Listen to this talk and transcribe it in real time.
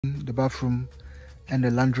the bathroom and the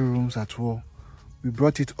laundry rooms as well. We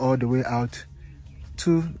brought it all the way out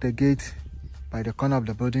to the gate by the corner of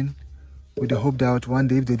the building with the hope that one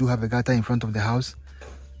day if they do have a gutter in front of the house,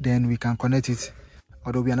 then we can connect it,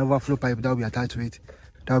 or there will be an overflow pipe that will be attached to it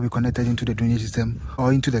that will be connected into the drainage system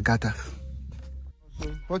or into the gutter. So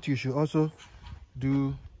what you should also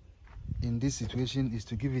do in this situation is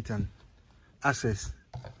to give it an access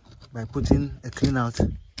by putting a clean out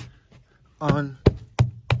on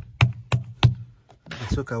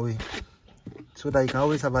the soakaway so that you can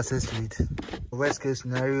always have access to it. Worst case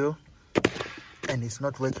scenario, and it's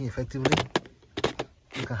not working effectively,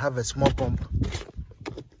 you can have a small pump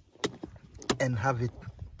and have it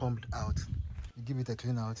pumped out. You give it a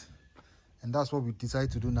clean out, and that's what we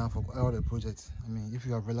decide to do now for all the projects. I mean, if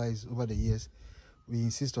you have realized over the years, we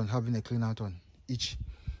insist on having a clean out on each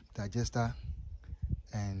digester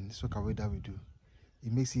and soakaway that we do.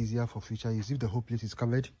 It makes it easier for future use. If the whole place is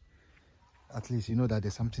covered, at least you know that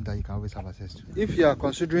there's something that you can always have access to. If you are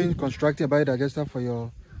considering constructing a biodigester for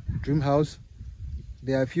your dream house,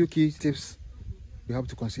 there are a few key tips you have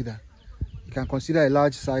to consider. You can consider a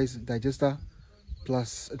large size digester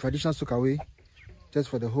plus a traditional soakaway just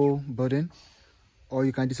for the whole building, or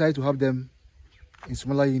you can decide to have them in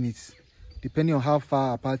smaller units depending on how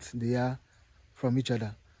far apart they are from each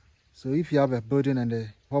other. So if you have a building and the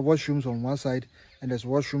washrooms on one side and there's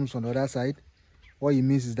washrooms on the other side, what it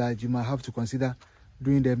means is that you might have to consider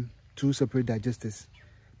doing them two separate digesters,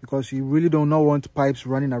 because you really do not want pipes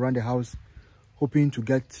running around the house hoping to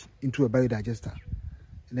get into a biodigester.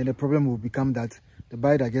 And then the problem will become that the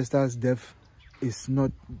biodigester's depth is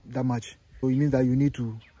not that much. So it means that you need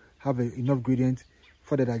to have enough gradient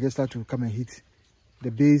for the digester to come and hit the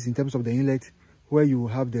base in terms of the inlet where you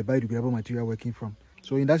have the biodegradable material working from.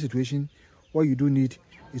 So in that situation, what you do need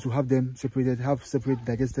is to have them separated, have separate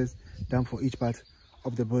digesters done for each part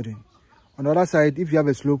of the building. On the other side, if you have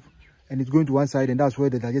a slope and it's going to one side and that's where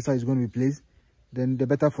the digester is going to be placed, then the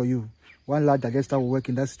better for you. One large digester will work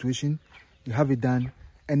in that situation. You have it done,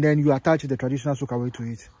 and then you attach the traditional soakaway to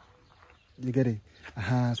it. You get it?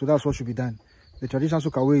 So that's what should be done. The traditional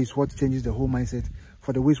soakaway is what changes the whole mindset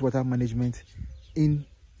for the wastewater management in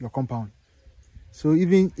your compound. So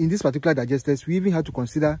even in this particular digesters, we even had to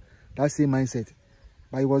consider that same mindset,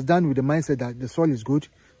 but it was done with the mindset that the soil is good.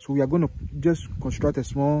 So we are going to just construct a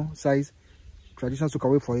small size traditional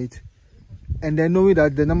soakaway for it, and then knowing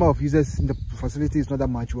that the number of users in the facility is not that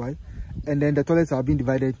much, right? And then the toilets are being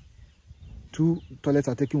divided. 2 toilets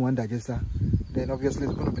are taking one digester. Then obviously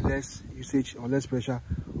there's going to be less usage or less pressure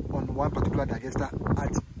on one particular digester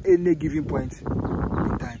at any given point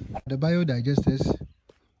in time. The biodigesters,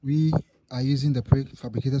 we are using the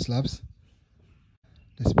prefabricated slabs.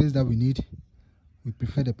 The space that we need, we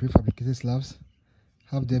prefer the prefabricated slabs.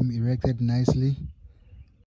 Have them erected nicely